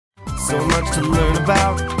so much to learn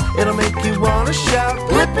about. It'll make you wanna shout,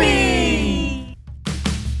 Blippi!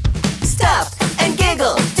 Stop and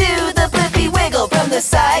giggle, do the Blippi Wiggle. From the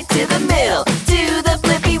side to the middle, do the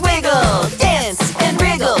Blippi Wiggle. Dance and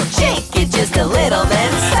wriggle, shake it just a little,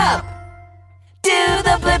 then stop. Do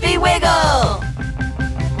the Blippi Wiggle.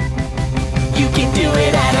 You can do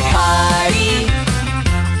it at a party.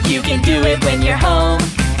 You can do it when you're home.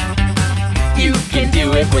 You can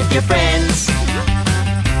do it with your friends.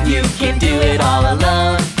 You can do it all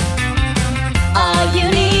alone. All you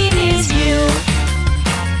need is you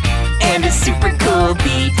and a super cool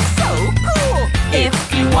beat. So cool! If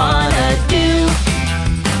you wanna do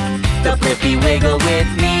the Blippi Wiggle with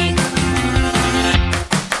me.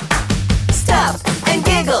 Stop and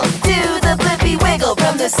giggle, do the Blippi Wiggle.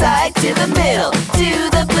 From the side to the middle, do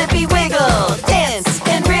the Blippi Wiggle. Dance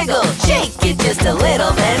and wriggle, shake it just a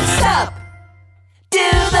little, then stop. Do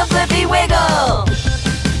the Blippi Wiggle.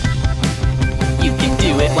 You can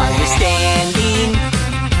do it while you're standing.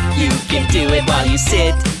 You can do it while you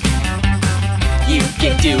sit. You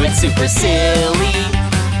can do it super silly,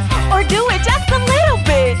 or do it just a little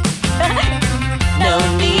bit. No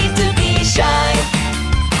need to be shy.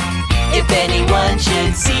 If anyone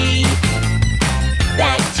should see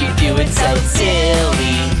that you do it so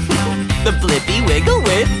silly, the Blippi Wiggle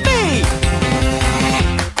with me.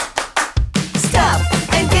 Stop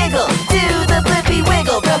and giggle, do the Blippi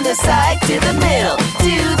Wiggle. From the side to the middle,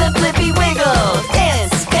 do the Blippi Wiggle.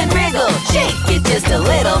 Dance and wriggle, shake it just a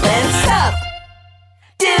little, then stop.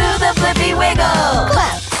 Do the Blippi Wiggle.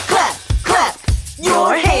 Clap, clap, clap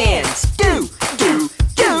your hands. Do, do,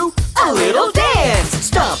 do a little dance.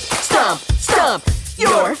 Stomp, stomp, stomp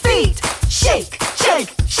your feet. Shake,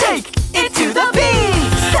 shake, shake it to the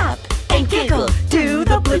beat. Stop and giggle, do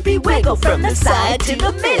the Blippi Wiggle. From the side to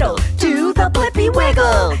the middle, do the Blippi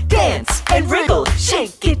Wiggle. Dance and wriggle,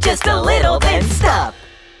 shake it just a little, then stop.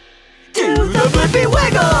 Do the Blippi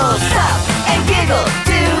Wiggle. Stop and giggle,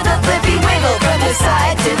 do the Blippi Wiggle. From the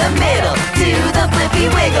side to the middle, do the Blippi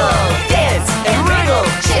Wiggle. Dance and wriggle,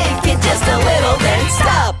 shake it just a little, then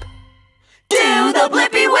stop. Do the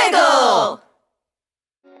Blippi Wiggle.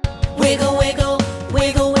 Wiggle, wiggle,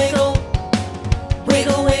 wiggle, wiggle.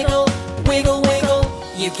 Wiggle, wiggle, wiggle, wiggle.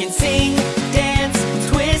 You can sing, dance,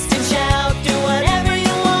 twist and shout. Do whatever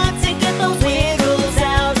you want to get those wiggles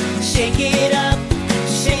out. Shake it up,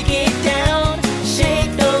 shake it down.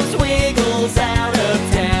 Shake those wiggles out of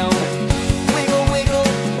town. Wiggle, wiggle,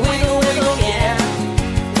 wiggle, wiggle, yeah.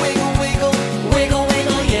 Wiggle, wiggle, wiggle,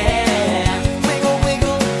 wiggle, yeah. Wiggle,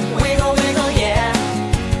 wiggle, wiggle, wiggle, yeah.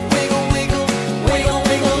 Wiggle, wiggle, wiggle,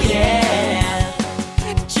 wiggle, yeah.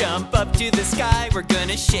 Jump up to the sky, we're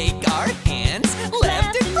gonna shake our hands.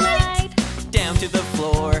 Left and right, down to the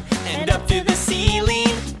floor and up to the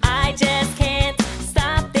ceiling. I just can't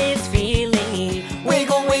stop this feeling.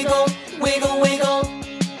 Wiggle, wiggle, wiggle, wiggle.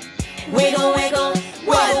 Wiggle, wiggle, wiggle, wiggle.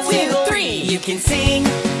 1, 2, 3. You can sing,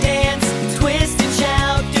 dance, twist and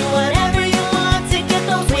shout. Do whatever you want to get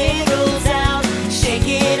those wiggles out. Shake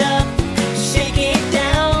it up, shake it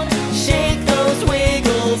down. Shake those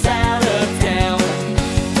wiggles out of town.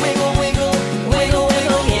 Wiggle, wiggle, wiggle,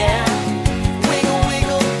 wiggle, yeah. Wiggle,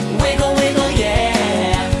 wiggle, wiggle, wiggle,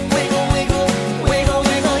 yeah. Wiggle, wiggle, wiggle,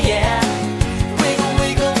 wiggle, yeah. Wiggle,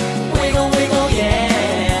 wiggle, wiggle, wiggle,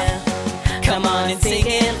 yeah. Come on and sing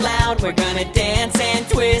it loud. We're gonna dance and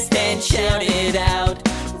twist and shout it out.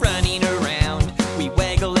 Running around, we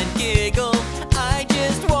waggle and giggle. I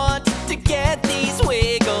just want to get these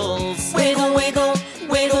wiggles. Wiggle, wiggle,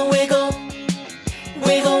 wiggle, wiggle.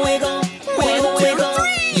 Wiggle, wiggle, wiggle, wiggle.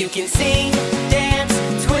 You can sing, dance,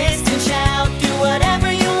 twist and shout. Do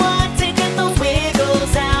whatever you want to get those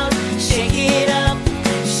wiggles out. Shake it up,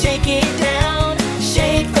 shake it down.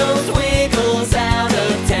 Shake those wiggles out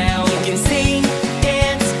of town. You can sing,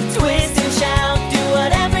 dance, twist and shout. Do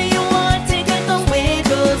whatever you want to get those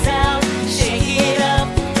wiggles out. Shake it up,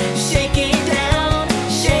 shake it down.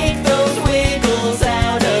 Shake those wiggles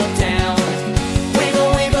out of town. Wiggle,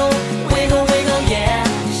 wiggle, wiggle, wiggle, yeah.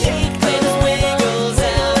 Shake those wiggles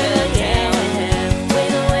out of town.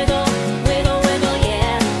 Wiggle, wiggle, wiggle, wiggle,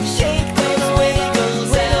 yeah. Shake those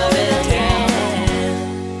wiggles out of town.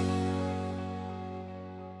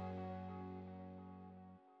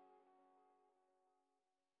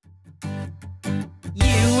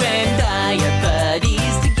 You and I are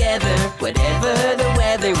buddies together. Whatever the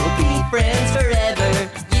weather, we'll be friends forever.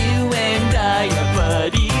 You and I are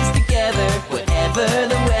buddies together. Whatever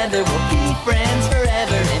the weather, we'll be friends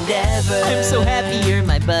forever and ever. I'm so happy you're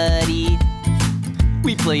my buddy.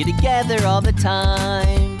 We play together all the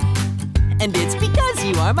time. And it's because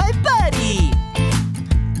you are my buddy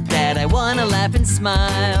that I wanna laugh and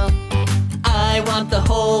smile I want the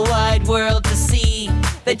whole wide world to see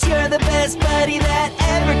that you're the best buddy that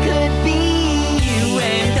ever could be. You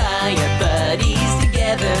and I are buddies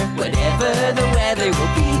together. Whatever the weather,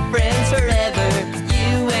 we'll be friends forever.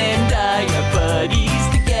 You and I are buddies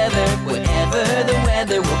together. Whatever the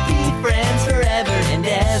weather, we'll be friends forever and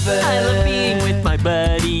ever. I love being with my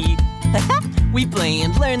buddy. We play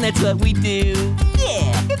and learn, that's what we do.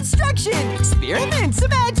 Yeah, construction, experiments,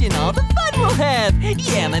 imagine all the fun we'll have.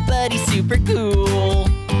 Yeah, my buddy's super cool.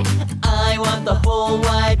 I want the whole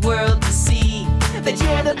wide world to see that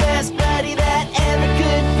you're the best buddy that ever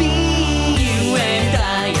could be. You and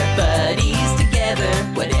I are buddies together.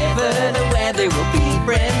 Whatever the weather, we'll be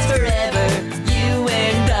friends forever. You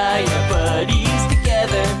and I are buddies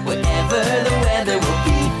together. Whatever the weather, we'll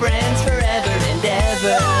be friends forever and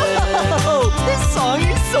ever. Oh, this song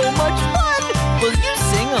is so much fun! Will you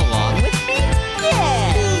sing along with me?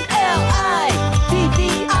 Yeah! B-L-I-B-B-I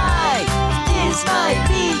is my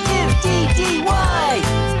B-U-D-D-Y.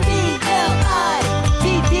 B-L-I-B-B-I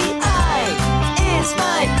is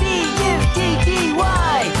my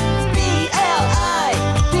B-U-D-D-Y. B-L-I-B-B-I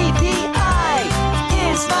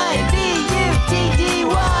is my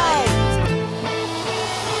B-U-D-D-Y.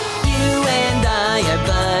 You and I are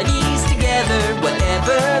buddies together.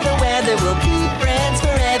 Whatever the weather, we'll be friends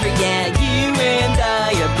forever. Yeah, you and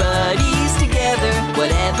I are buddies together.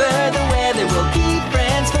 Whatever the weather, we'll be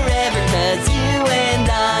friends forever. 'Cause you and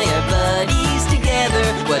I are buddies together.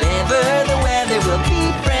 Whatever the weather, we'll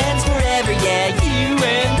be friends forever. Yeah, you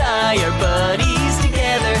and I are buddies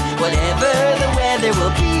together. Whatever the weather,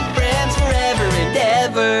 we'll be friends forever and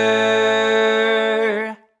ever.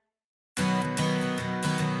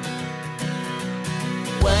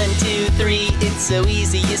 1, 2, 3, it's so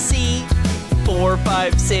easy, you see. 4,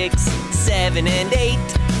 5, 6, 7, and 8.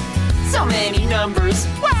 So many numbers,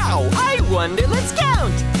 wow, I wonder, let's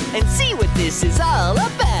count and see what this is all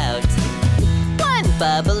about. 1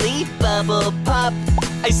 bubbly bubble pop,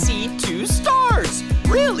 I see 2 stars,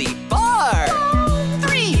 really far.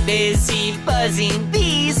 3 busy buzzing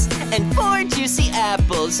bees, and 4 juicy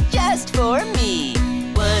apples just for me.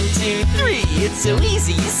 1, 2, 3, it's so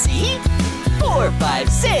easy, you see. 4, 5,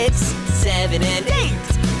 6, 7, and 8.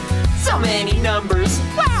 So many numbers,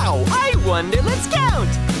 wow, I wonder, let's count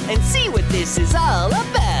and see what this is all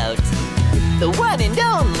about. The one and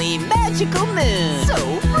only magical moon.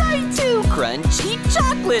 So bright, 2 crunchy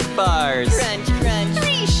chocolate bars. Crunch, crunch.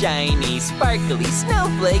 3 shiny, sparkly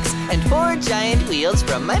snowflakes, and 4 giant wheels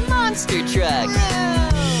from my monster truck.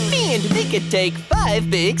 Me and Vika take 5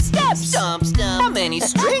 big steps. Stomp, stomp. How many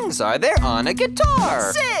strings are there on a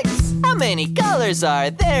guitar? 6. How many colors are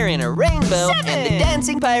there in a rainbow? 7. And the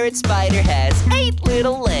dancing pirate spider has 8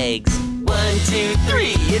 little legs. 1, 2,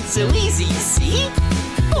 3, it's so easy, you see.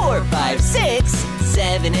 4, 5, 6,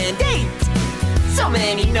 7, and 8. So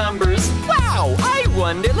many numbers, wow, I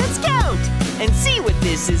wonder, let's count and see what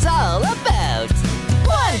this is all about.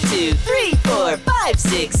 1, 2, 3, 4, 5,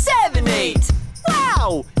 6, 7, 8.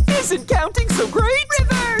 Wow, isn't counting so great?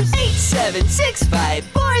 Reverse! 8, 7, 6, 5,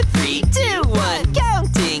 4, 3, 2, 1.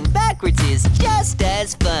 Counting backwards is just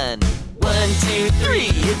as fun. 1, 2,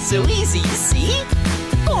 3, it's so easy, you see.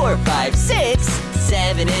 4, 5, 6,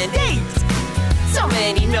 7, and 8. So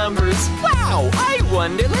many numbers, wow, I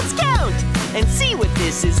wonder, let's count and see what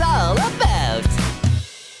this is all about.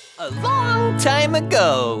 A long time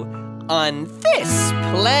ago, on this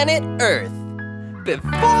planet Earth,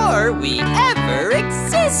 before we ever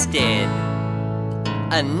existed,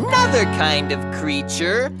 another kind of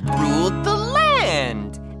creature ruled the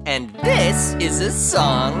land, and this is a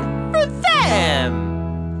song for them.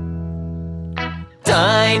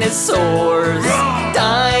 Dinosaurs,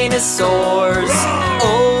 dinosaurs,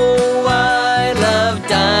 oh, I love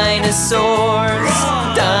dinosaurs.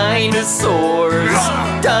 Dinosaurs,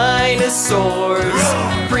 dinosaurs,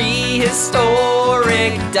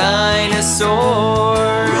 prehistoric dinosaurs.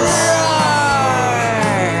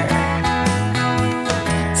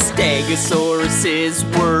 Stegosauruses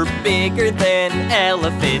were bigger than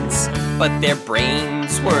elephants, but their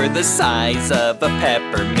brains were the size of a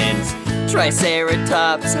peppermint.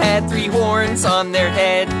 Triceratops had 3 horns on their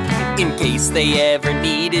head in case they ever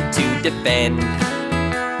needed to defend.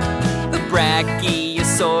 The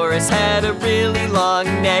Brachiosaurus had a really long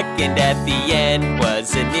neck, and at the end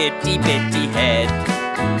was an itty-bitty head.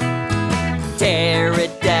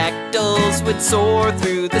 Pterodactyls would soar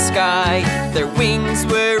through the sky. Their wings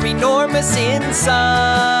were enormous in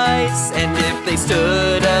size, and if they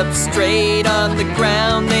stood up straight on the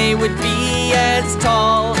ground, they would be as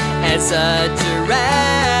tall as a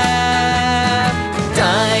giraffe.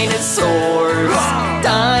 Dinosaurs,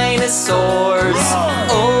 dinosaurs,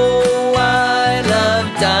 oh, I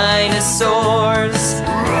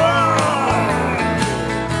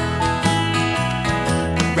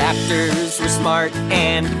smart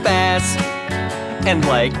and fast, and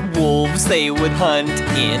like wolves they would hunt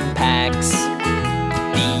in packs.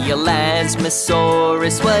 The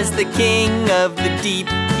Elasmosaurus was the king of the deep.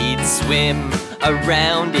 He'd swim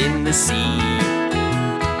around in the sea.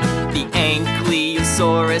 The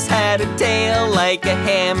Ankylosaurus had a tail like a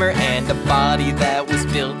hammer and a body that was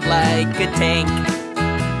built like a tank.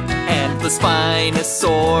 And the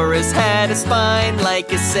Spinosaurus had a spine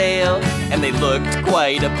like a sail, and they looked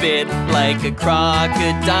quite a bit like a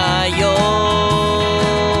crocodile.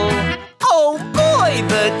 Oh boy,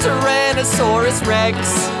 the Tyrannosaurus Rex,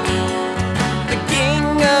 the king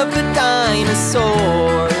of the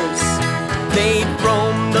dinosaurs. They'd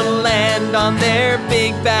roam the land on their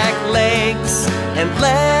big back legs and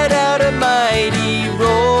let out a mighty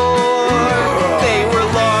roar. They were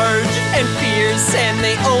large and fierce and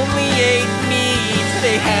they only ate meat.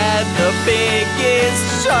 They had the biggest,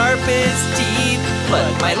 sharpest teeth.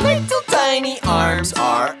 But my little tiny arms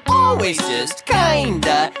are always just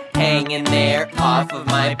kinda hanging there off of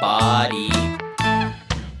my body.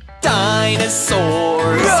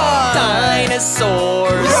 Dinosaurs,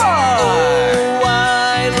 dinosaurs. Oh,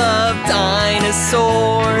 I love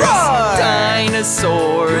dinosaurs.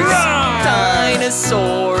 Dinosaurs,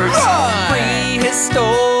 dinosaurs.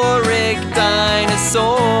 Prehistoric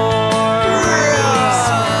dinosaurs.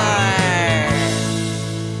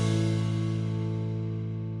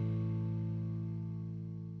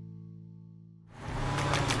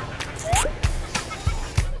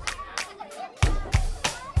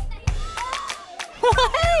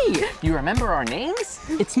 Hey! You remember our names?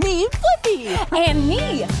 It's me, Blippi! And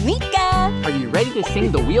me, Mika. Are you ready to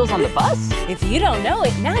sing The Wheels on the Bus? If you don't know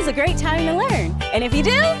it, now's a great time to learn. And if you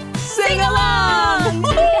do, sing along!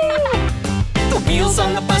 The wheels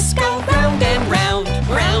on the bus go round and round,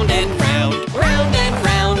 round and round, round and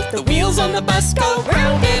round. The wheels on the bus go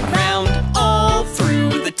round and round, all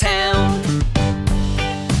through the town.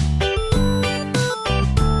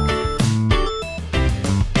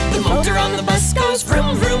 The motor on the bus goes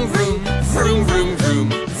vroom, vroom, vroom, vroom, vroom, vroom,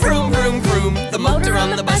 vroom, vroom, vroom. The motor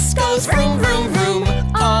on the bus goes vroom, vroom, vroom,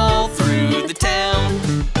 all through the town.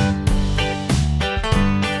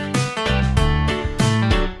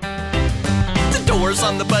 The doors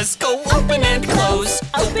on the bus go open and close,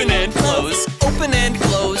 open and close, open and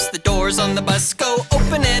close. The doors on the bus go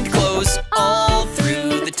open and close, all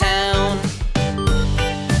through the town.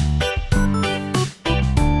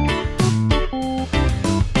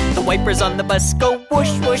 The wipers on the bus go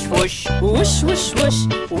whoosh, whoosh, whoosh. Whoosh, whoosh, whoosh,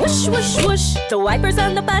 whoosh, whoosh, whoosh. The wipers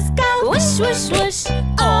on the bus go whoosh, whoosh, whoosh,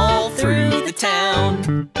 all through the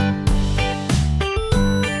town.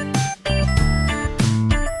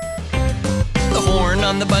 The horn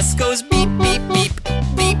on the bus goes beep, beep, beep,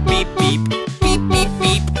 beep, beep, beep, beep, beep,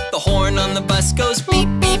 beep. The horn on the bus goes beep,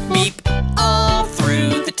 beep, beep, all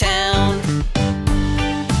through the town.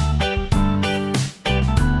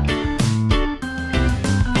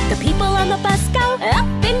 The people on the bus go up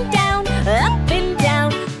and down, up and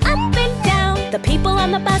down, up and down. The people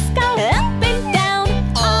on the bus go up and down,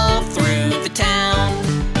 all through the town.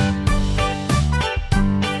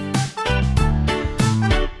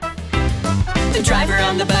 The driver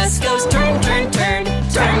on the bus goes turn, turn, turn,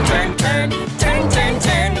 turn, turn, turn, turn, turn,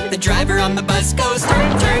 turn. The driver on the bus goes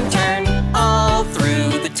turn, turn, turn, all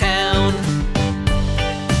through the town.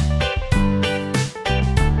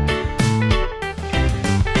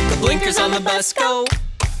 The blinkers on the bus go.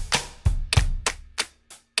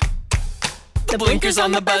 The blinkers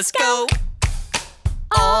on the bus go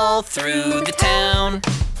all through the town.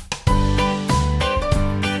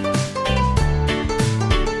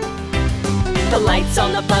 The lights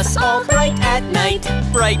on the bus all bright at night,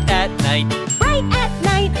 bright at night, bright at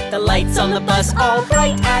night. The lights on the bus all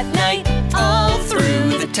bright at night, all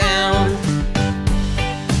through the town.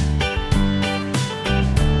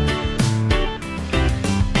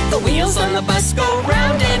 The wheels on the bus go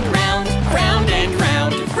round and round, round and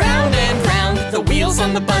round, round and round. The wheels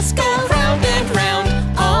on the bus go round and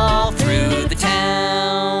round, all through the town.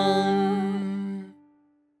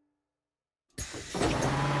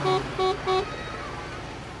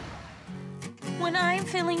 When I'm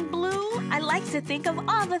feeling blue, I like to think of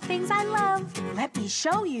all the things I love. Let me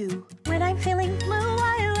show you. When I'm feeling blue,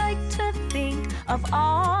 I like to think of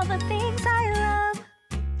all the things I love.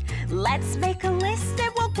 Let's make a list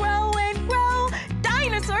and we'll grow and grow.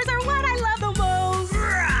 Dinosaurs are what I love the most.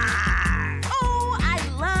 Oh, I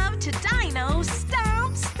love to dino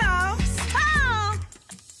stomp, stomp, stomp.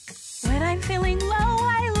 When I'm feeling low,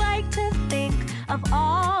 I like to think of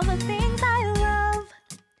all the things I love.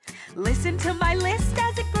 Listen to my list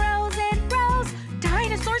as it grows and grows.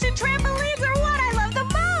 Dinosaurs and trampolines are what I love the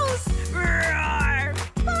most.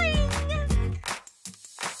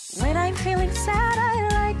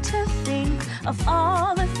 of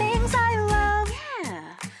all the things I love. Yeah.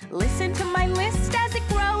 Listen to my list as it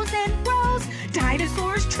grows and grows.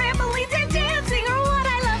 Dinosaurs, trampolines, and dancing are what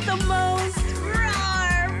I love the most.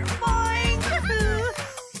 Roar, boing,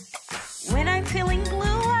 woohoo. When I'm feeling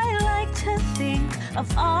blue, I like to think of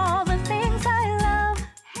all the things I love.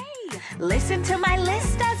 Hey, listen to my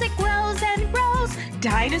list as it grows and grows.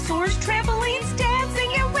 Dinosaurs, trampolines,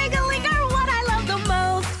 dancing, and wiggling are what I love the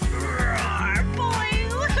most. Roar, boing,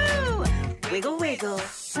 woohoo. Wiggle, wiggle.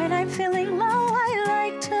 When I'm feeling low, I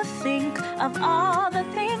like to think of all the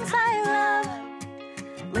things I love.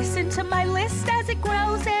 Listen to my list as it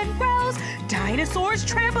grows and grows. Dinosaurs,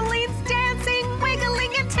 trampolines, dancing,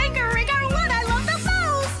 wiggling, and tinkering are what I love the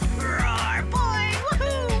most. Roar, boing,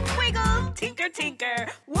 woohoo, wiggle, tinker, tinker.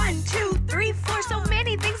 1, 2, 3, 4, so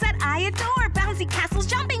many things that I adore. Bouncy castles,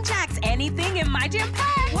 jumping jacks, anything in my jam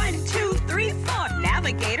pack. 1, 2, 3, 4,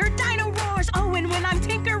 navigator, dino roars. Oh, and when I'm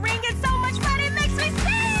tinkering, it's so much fun, it makes me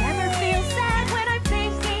sing. Never feel sad when I'm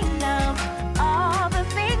thinking of all the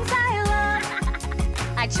things I love.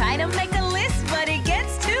 I try to make a list, but it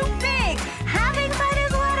gets too big. Having fun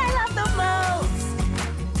is what I love the most.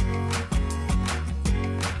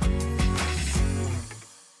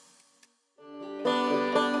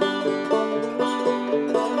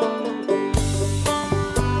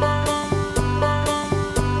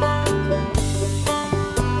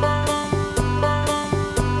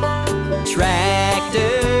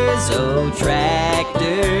 Tractors, oh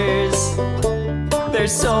tractors, they're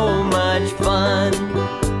so much fun.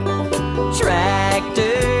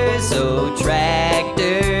 Tractors, oh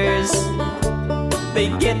tractors, they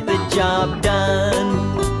get the job done.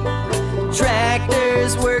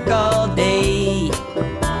 Tractors work all day,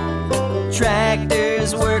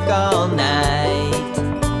 tractors work all night.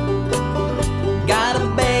 Gotta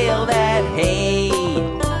bale that hay,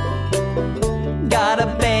 gotta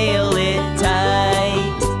bale it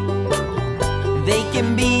tight. They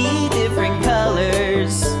can be different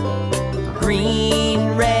colors,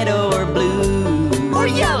 green, red, or blue, or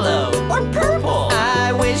yellow, or purple.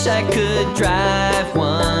 I wish I could drive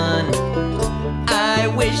one, I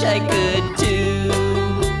wish I could too.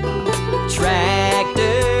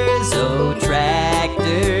 Tractors, oh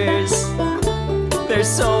tractors, they're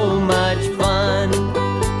so much fun.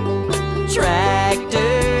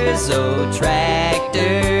 Tractors, oh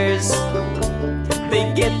tractors,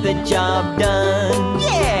 they get the job done.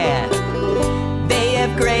 Yeah! They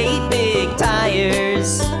have great big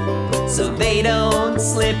tires, so they don't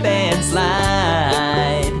slip and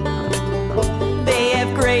slide. They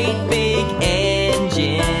have great big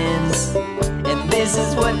engines, and this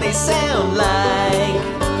is what they sound like.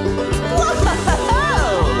 Whoa!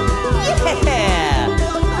 Yeah!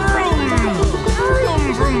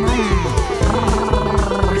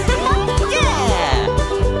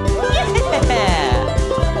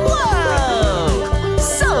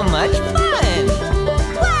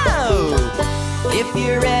 If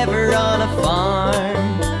you're ever on a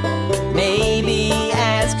farm, maybe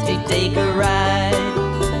ask to take a ride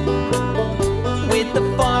with the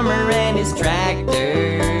farmer and his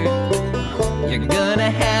tractor. You're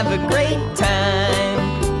gonna have a great time.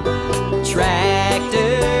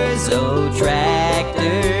 Tractors, oh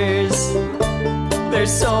tractors, they're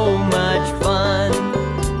so much fun.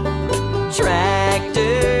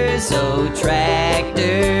 Tractors, oh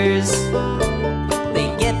tractors, they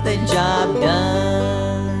get the job done.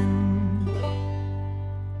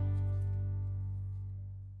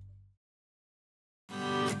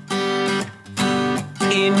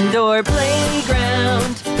 Indoor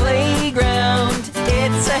playground, playground,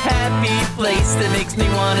 it's a happy place that makes me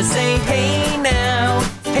wanna say, hey now,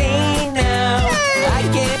 hey now. I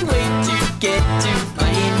can't wait to get to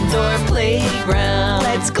my indoor playground.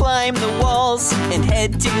 Let's climb the walls and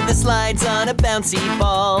head to the slides on a bouncy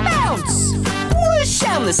ball. Bounce! Whoosh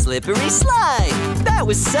down the slippery slide. That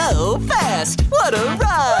was so fast, what a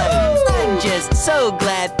ride! I'm just so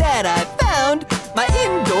glad that I found my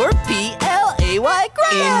indoor PLAY ground.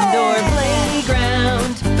 Indoor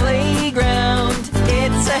playground, playground,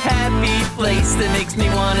 it's a happy place that makes me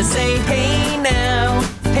wanna say, hey now,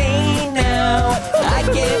 hey now. I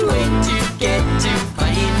can't wait to get to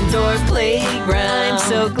my indoor playground. I'm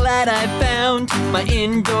so glad I found my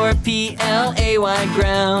indoor PLAY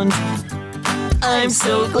ground. I'm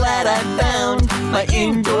so glad I found my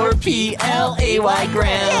indoor PLAY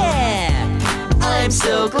ground. Yeah! I'm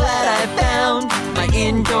so glad I found my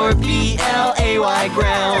indoor PLAY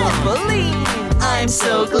ground. I'm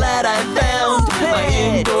so glad I found my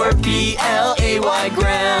indoor PLAY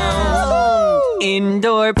ground.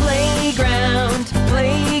 Indoor playground,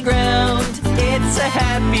 playground, it's a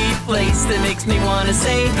happy place that makes me wanna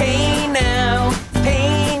say, hey now,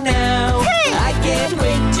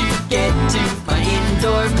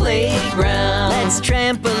 Grandma's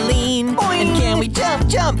trampoline. And can we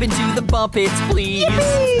jump into the ball pits, please?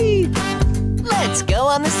 Yippee! Let's go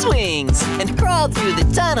on the swings and crawl through the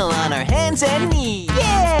tunnel on our hands and knees.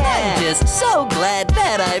 Yeah! I'm just so glad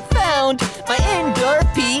that I found my indoor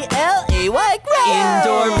PLAY ground.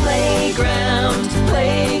 Indoor playground,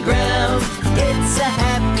 playground. It's a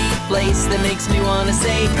happy place that makes me wanna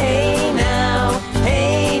say, hey now,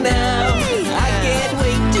 hey now. I can't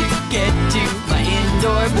wait to get to my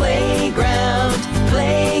indoor playground,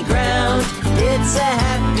 playground. It's a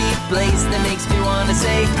happy place that makes me wanna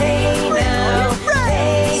say, hey now,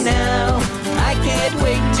 hey now. I can't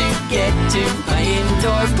wait to get to my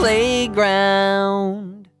indoor playground.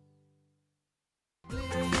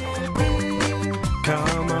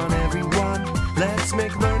 Come on everyone, let's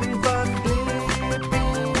make learning fun.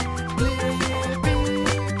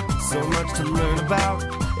 So much to learn about,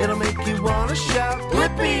 it'll make you wanna shout.